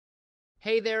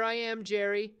Hey there, I am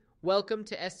Jerry. Welcome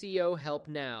to SEO Help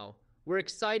Now. We're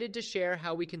excited to share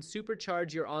how we can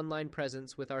supercharge your online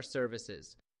presence with our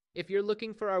services. If you're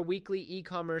looking for our weekly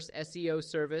e-commerce SEO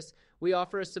service, we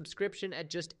offer a subscription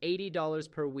at just $80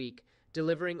 per week,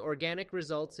 delivering organic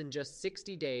results in just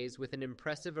 60 days with an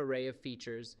impressive array of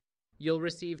features. You'll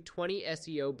receive 20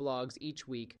 SEO blogs each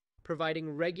week, providing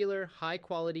regular,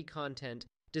 high-quality content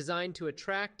designed to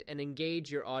attract and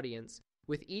engage your audience,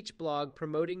 with each blog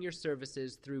promoting your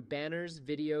services through banners,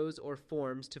 videos, or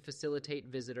forms to facilitate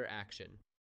visitor action.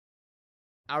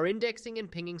 Our indexing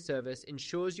and pinging service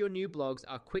ensures your new blogs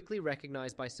are quickly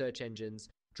recognized by search engines,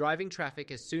 driving traffic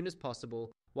as soon as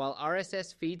possible, while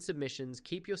RSS Feed Submissions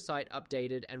keep your site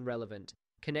updated and relevant,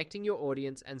 connecting your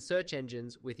audience and search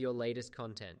engines with your latest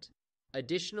content.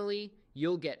 Additionally,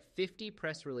 you'll get 50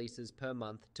 press releases per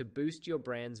month to boost your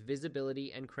brand's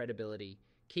visibility and credibility,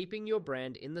 keeping your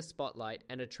brand in the spotlight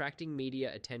and attracting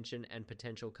media attention and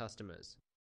potential customers.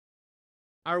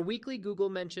 Our weekly Google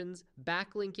Mentions,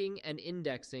 backlinking, and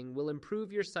indexing will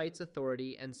improve your site's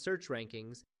authority and search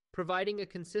rankings, providing a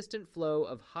consistent flow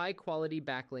of high-quality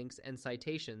backlinks and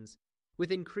citations.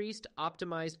 With increased,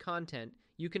 optimized content,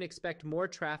 you can expect more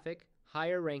traffic,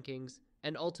 higher rankings,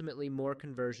 and ultimately more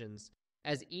conversions,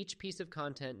 as each piece of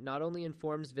content not only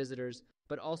informs visitors,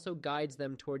 but also guides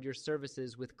them toward your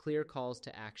services with clear calls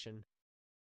to action.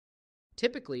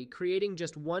 Typically, creating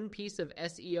just one piece of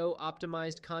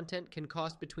SEO-optimized content can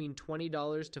cost between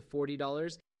 $20 to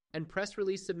 $40, and press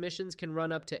release submissions can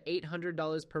run up to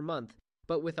 $800 per month,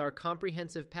 but with our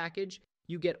comprehensive package,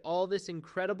 you get all this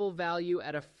incredible value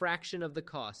at a fraction of the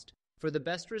cost. For the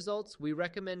best results, we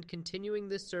recommend continuing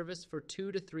this service for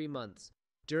 2 to 3 months.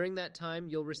 During that time,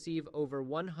 you'll receive over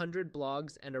 100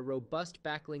 blogs and a robust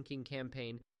backlinking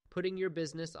campaign, putting your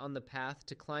business on the path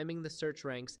to climbing the search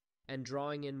ranks and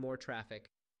drawing in more traffic.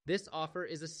 This offer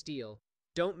is a steal.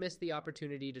 Don't miss the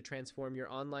opportunity to transform your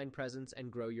online presence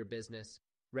and grow your business.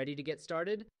 Ready to get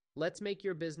started? Let's make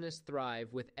your business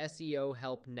thrive with SEO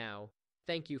Help Now.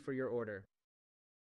 Thank you for your order.